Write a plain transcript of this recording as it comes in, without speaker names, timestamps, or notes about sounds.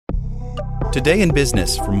Today in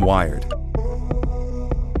Business from Wired.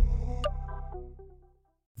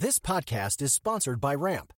 This podcast is sponsored by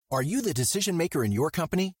Ramp. Are you the decision maker in your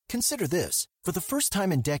company? Consider this. For the first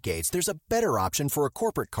time in decades, there's a better option for a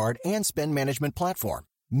corporate card and spend management platform.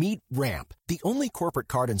 Meet Ramp, the only corporate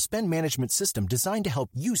card and spend management system designed to help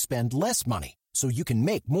you spend less money so you can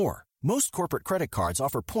make more. Most corporate credit cards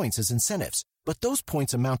offer points as incentives, but those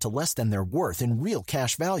points amount to less than their worth in real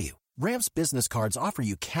cash value. Ramp's business cards offer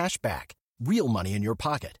you cash back, real money in your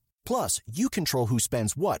pocket. Plus, you control who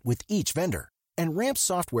spends what with each vendor. And Ramp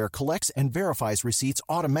software collects and verifies receipts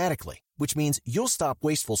automatically, which means you'll stop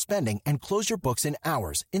wasteful spending and close your books in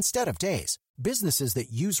hours instead of days. Businesses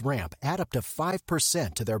that use Ramp add up to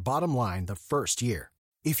 5% to their bottom line the first year.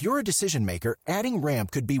 If you're a decision maker, adding Ramp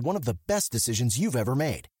could be one of the best decisions you've ever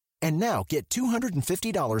made. And now get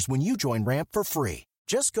 $250 when you join Ramp for free.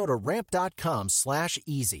 Just go to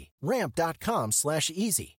ramp.com/easy.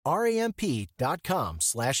 Ramp.com/easy.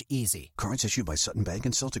 RAMP.com/easy. Cards issued by Sutton Bank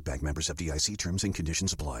and Celtic Bank, members of FDIC. Terms and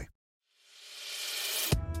conditions apply.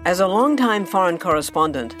 As a longtime foreign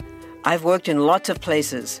correspondent, I've worked in lots of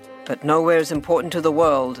places, but nowhere as important to the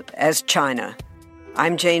world as China.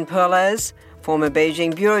 I'm Jane Perlez, former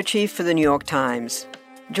Beijing bureau chief for the New York Times.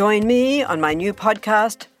 Join me on my new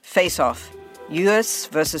podcast, Face Off, U.S.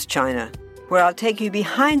 versus China, where I'll take you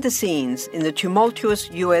behind the scenes in the tumultuous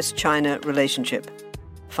U.S.-China relationship.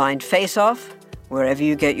 Find Face Off wherever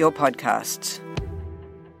you get your podcasts.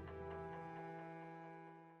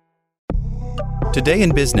 Today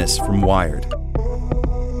in Business from Wired.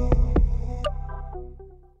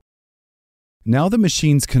 Now that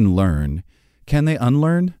machines can learn, can they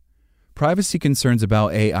unlearn? Privacy concerns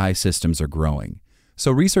about AI systems are growing. So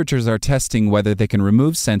researchers are testing whether they can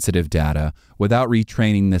remove sensitive data without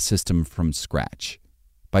retraining the system from scratch.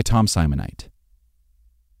 By Tom Simonite.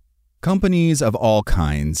 Companies of all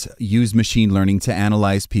kinds use machine learning to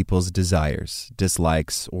analyze people's desires,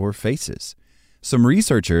 dislikes, or faces. Some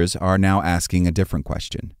researchers are now asking a different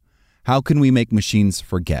question. How can we make machines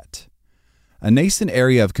forget? A nascent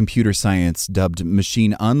area of computer science dubbed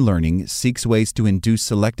machine unlearning seeks ways to induce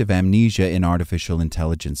selective amnesia in artificial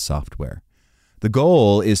intelligence software. The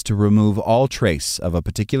goal is to remove all trace of a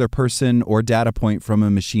particular person or data point from a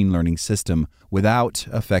machine learning system without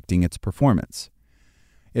affecting its performance.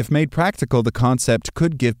 If made practical, the concept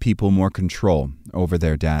could give people more control over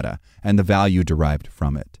their data and the value derived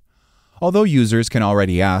from it. Although users can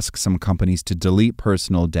already ask some companies to delete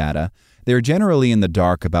personal data, they are generally in the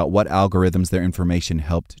dark about what algorithms their information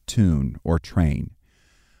helped tune or train.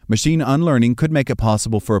 Machine unlearning could make it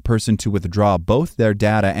possible for a person to withdraw both their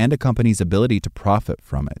data and a company's ability to profit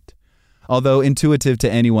from it. Although intuitive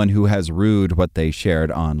to anyone who has rued what they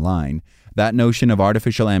shared online, that notion of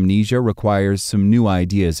artificial amnesia requires some new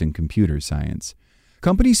ideas in computer science.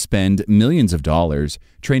 Companies spend millions of dollars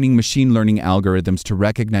training machine learning algorithms to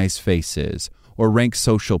recognize faces or rank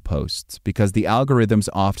social posts because the algorithms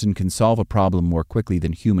often can solve a problem more quickly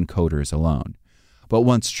than human coders alone. But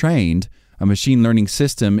once trained, a machine learning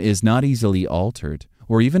system is not easily altered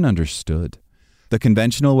or even understood. The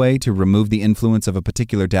conventional way to remove the influence of a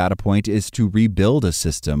particular data point is to rebuild a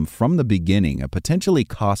system from the beginning, a potentially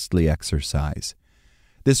costly exercise.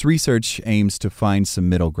 This research aims to find some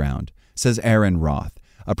middle ground, says Aaron Roth,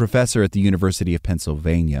 a professor at the University of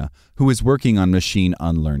Pennsylvania who is working on machine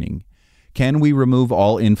unlearning. Can we remove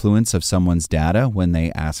all influence of someone's data when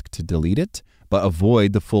they ask to delete it, but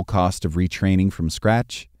avoid the full cost of retraining from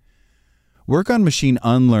scratch? Work on machine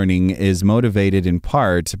unlearning is motivated in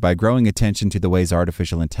part by growing attention to the ways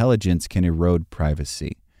artificial intelligence can erode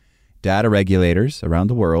privacy. Data regulators around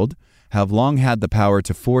the world have long had the power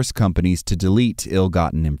to force companies to delete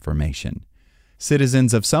ill-gotten information.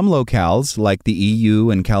 Citizens of some locales, like the EU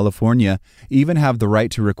and California, even have the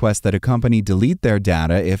right to request that a company delete their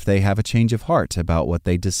data if they have a change of heart about what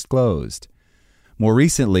they disclosed. More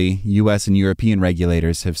recently, U.S. and European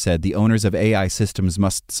regulators have said the owners of AI systems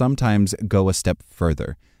must sometimes go a step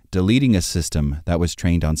further, deleting a system that was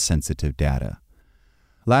trained on sensitive data.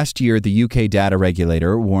 Last year, the UK data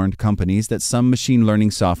regulator warned companies that some machine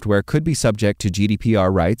learning software could be subject to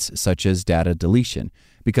GDPR rights, such as data deletion,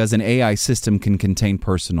 because an AI system can contain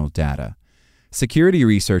personal data. Security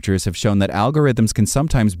researchers have shown that algorithms can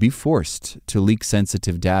sometimes be forced to leak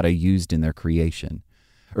sensitive data used in their creation.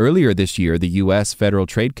 Earlier this year, the U.S. Federal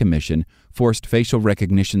Trade Commission forced facial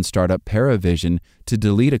recognition startup Paravision to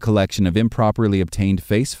delete a collection of improperly obtained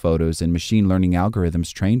face photos and machine learning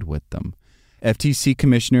algorithms trained with them. FTC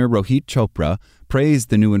Commissioner Rohit Chopra praised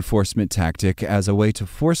the new enforcement tactic as a way to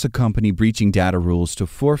force a company breaching data rules to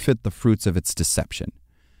forfeit the fruits of its deception.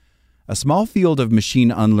 A small field of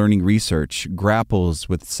machine unlearning research grapples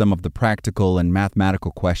with some of the practical and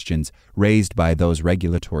mathematical questions raised by those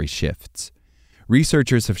regulatory shifts.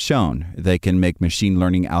 Researchers have shown they can make machine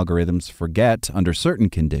learning algorithms forget under certain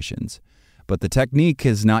conditions, but the technique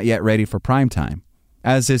is not yet ready for prime time.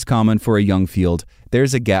 As is common for a young field,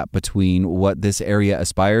 there's a gap between what this area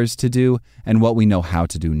aspires to do and what we know how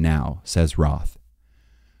to do now, says Roth.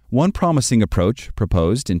 One promising approach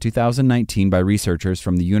proposed in 2019 by researchers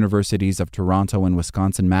from the universities of Toronto and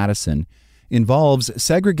Wisconsin-Madison involves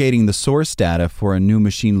segregating the source data for a new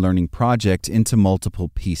machine learning project into multiple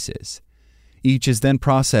pieces. Each is then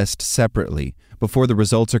processed separately before the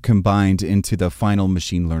results are combined into the final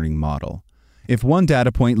machine learning model. If one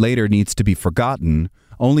data point later needs to be forgotten,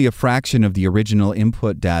 only a fraction of the original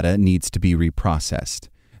input data needs to be reprocessed.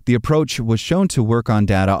 The approach was shown to work on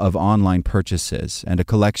data of online purchases and a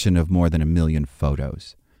collection of more than 1 million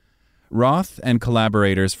photos. Roth and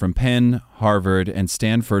collaborators from Penn, Harvard, and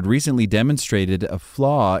Stanford recently demonstrated a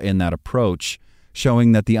flaw in that approach,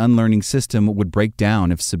 showing that the unlearning system would break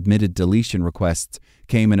down if submitted deletion requests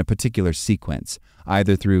came in a particular sequence,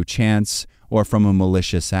 either through chance or from a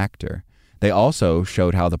malicious actor. They also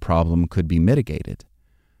showed how the problem could be mitigated.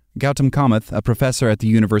 Gautam Kamath, a professor at the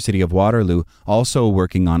University of Waterloo, also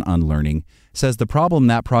working on unlearning, says the problem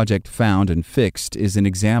that project found and fixed is an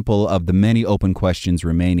example of the many open questions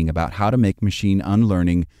remaining about how to make machine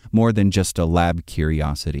unlearning more than just a lab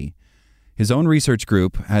curiosity. His own research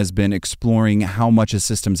group has been exploring how much a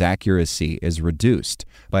system's accuracy is reduced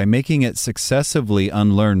by making it successively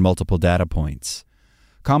unlearn multiple data points.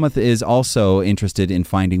 Kamath is also interested in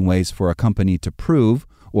finding ways for a company to prove,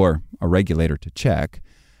 or a regulator to check,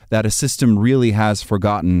 that a system really has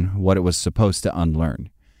forgotten what it was supposed to unlearn.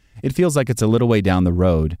 It feels like it's a little way down the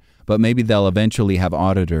road, but maybe they'll eventually have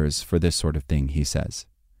auditors for this sort of thing, he says.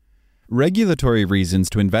 Regulatory reasons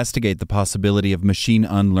to investigate the possibility of machine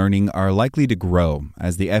unlearning are likely to grow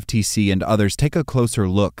as the FTC and others take a closer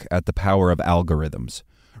look at the power of algorithms.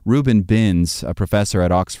 Ruben Binns, a professor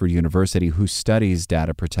at Oxford University who studies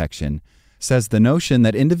data protection, says the notion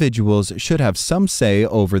that individuals should have some say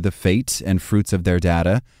over the fate and fruits of their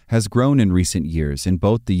data has grown in recent years in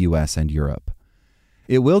both the US and Europe.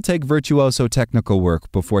 It will take virtuoso technical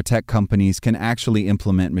work before tech companies can actually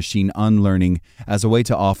implement machine unlearning as a way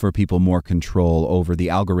to offer people more control over the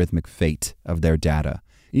algorithmic fate of their data.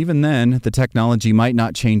 Even then, the technology might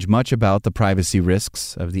not change much about the privacy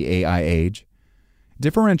risks of the AI age.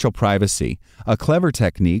 Differential privacy, a clever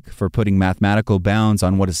technique for putting mathematical bounds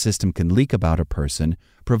on what a system can leak about a person,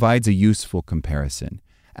 provides a useful comparison.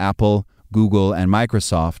 Apple, Google, and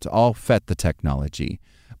Microsoft all fet the technology,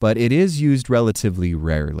 but it is used relatively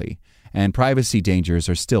rarely, and privacy dangers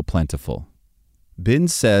are still plentiful.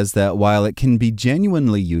 Binns says that while it can be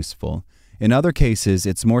genuinely useful, in other cases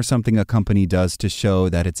it's more something a company does to show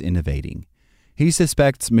that it's innovating. He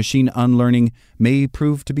suspects machine unlearning may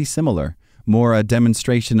prove to be similar, more a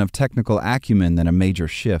demonstration of technical acumen than a major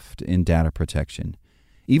shift in data protection.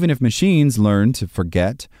 Even if machines learn to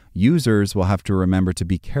forget, users will have to remember to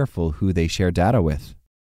be careful who they share data with.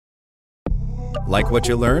 Like what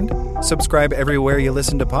you learned? Subscribe everywhere you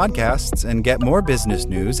listen to podcasts and get more business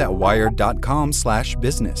news at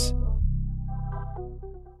wired.com/business.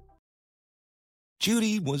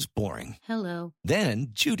 Judy was boring. Hello. Then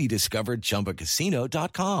Judy discovered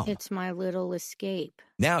ChumbaCasino.com. It's my little escape.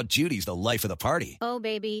 Now Judy's the life of the party. Oh,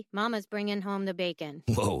 baby, mama's bringing home the bacon.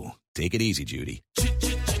 Whoa, take it easy, Judy.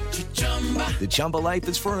 The Chumba life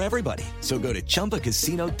is for everybody. So go to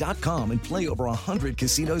ChumbaCasino.com and play over 100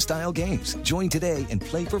 casino-style games. Join today and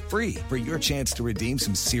play for free for your chance to redeem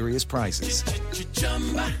some serious prizes.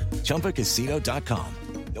 ChumbaCasino.com.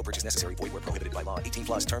 No purchase necessary. Void where prohibited by law.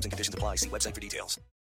 18+ terms and conditions apply. See website for details.